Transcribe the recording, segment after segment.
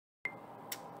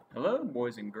Hello,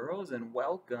 boys and girls, and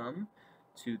welcome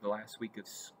to the last week of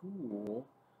school.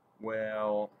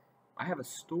 Well, I have a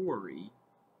story.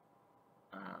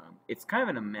 It's kind of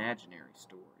an imaginary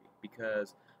story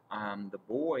because the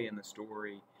boy in the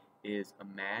story is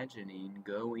imagining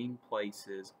going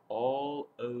places all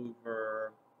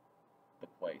over the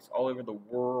place, all over the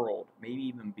world, maybe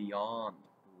even beyond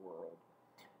the world.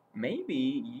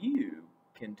 Maybe you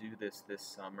can do this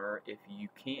summer if you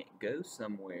can't go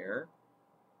somewhere.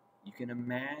 You can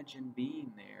imagine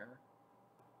being there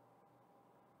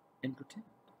and pretend.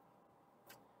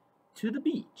 To the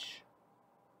beach.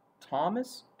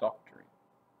 Thomas Doctory.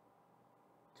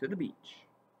 To the beach.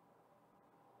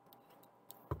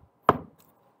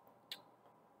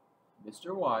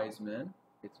 Mr. Wiseman,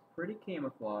 it's pretty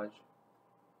camouflage.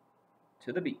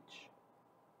 To the beach.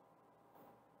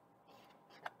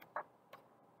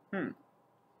 Can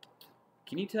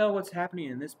you tell what's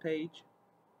happening in this page?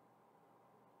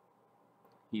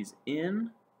 He's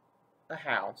in a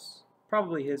house,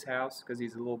 probably his house because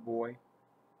he's a little boy.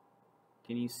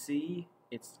 Can you see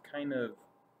it's kind of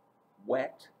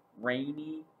wet,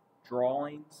 rainy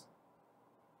drawings?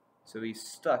 So he's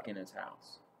stuck in his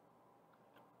house.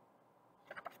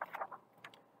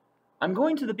 I'm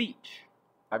going to the beach.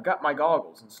 I've got my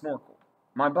goggles and snorkel,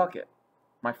 my bucket,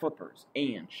 my flippers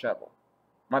and shovel,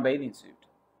 my bathing suit,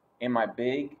 and my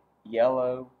big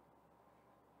yellow,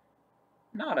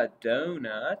 not a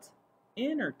donut,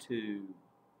 inner tube.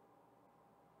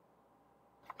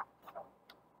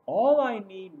 All I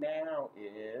need now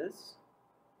is...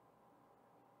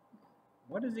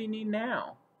 What does he need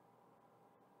now?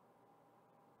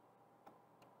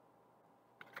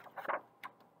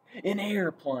 An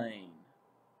airplane.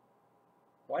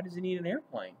 Why does he need an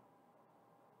airplane?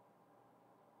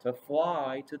 To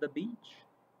fly to the beach.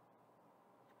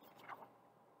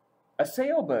 A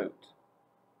sailboat.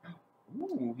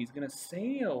 Ooh, he's going to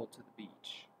sail to the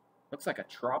beach. Looks like a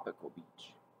tropical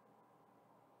beach.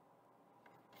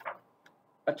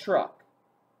 A truck.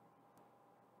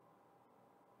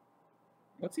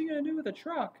 What's he going to do with a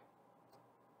truck?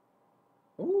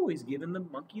 Ooh, he's giving the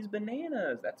monkeys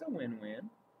bananas. That's a win-win.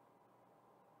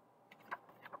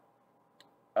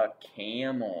 A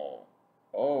camel.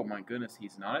 Oh my goodness,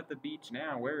 he's not at the beach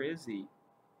now. Where is he?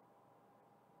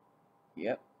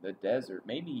 Yep, the desert.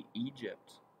 Maybe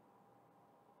Egypt.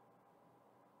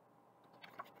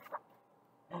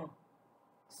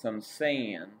 Some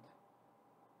sand.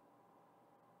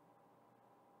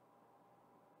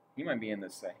 He might be in the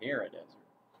Sahara Desert.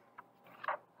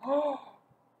 Oh,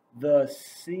 the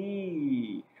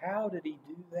sea. How did he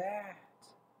do that?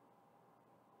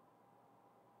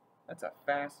 That's a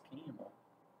fast camel.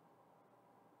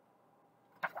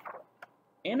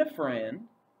 And a friend.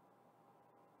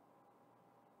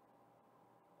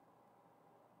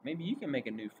 Maybe you can make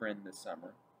a new friend this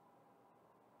summer.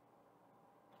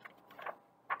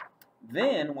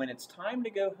 Then, when it's time to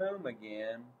go home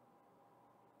again,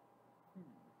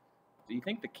 do you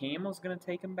think the camel's going to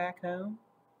take him back home?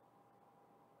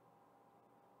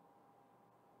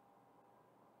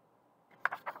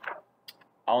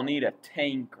 I'll need a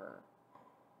tanker.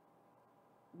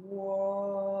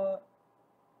 What?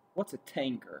 What's a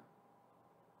tanker?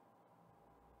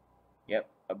 Yep,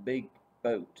 a big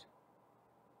boat.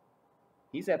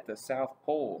 He's at the South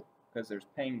Pole because there's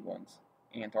penguins.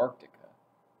 Antarctica.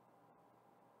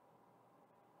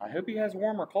 I hope he has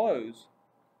warmer clothes.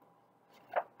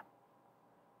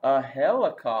 A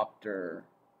helicopter.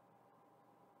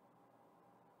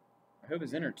 I hope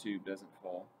his inner tube doesn't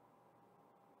fall.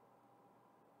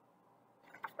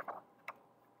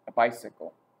 A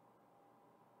bicycle.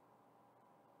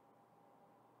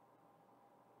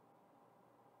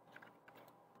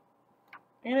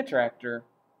 And a tractor.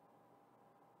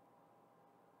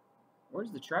 Where's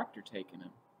the tractor taking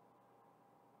him?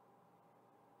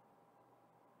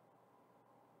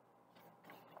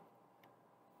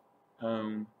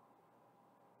 Home.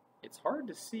 It's hard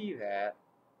to see that,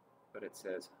 but it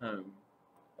says home.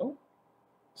 Oh,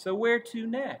 so where to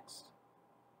next?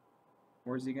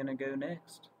 Where's he gonna go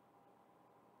next?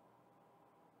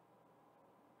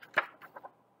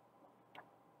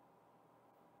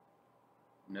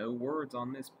 No words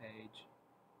on this page.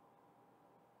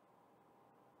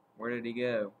 Where did he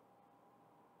go?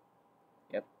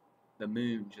 Yep, the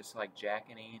moon, just like Jack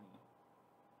and Annie.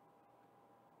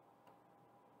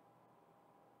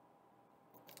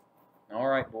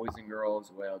 Alright, boys and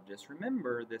girls, well, just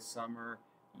remember this summer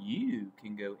you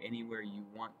can go anywhere you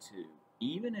want to.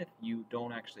 Even if you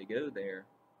don't actually go there,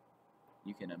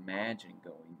 you can imagine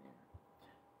going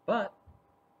there. But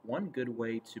one good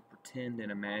way to pretend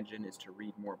and imagine is to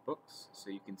read more books so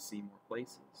you can see more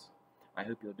places. I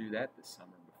hope you'll do that this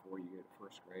summer before you go to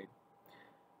first grade.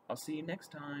 I'll see you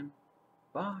next time.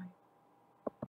 Bye.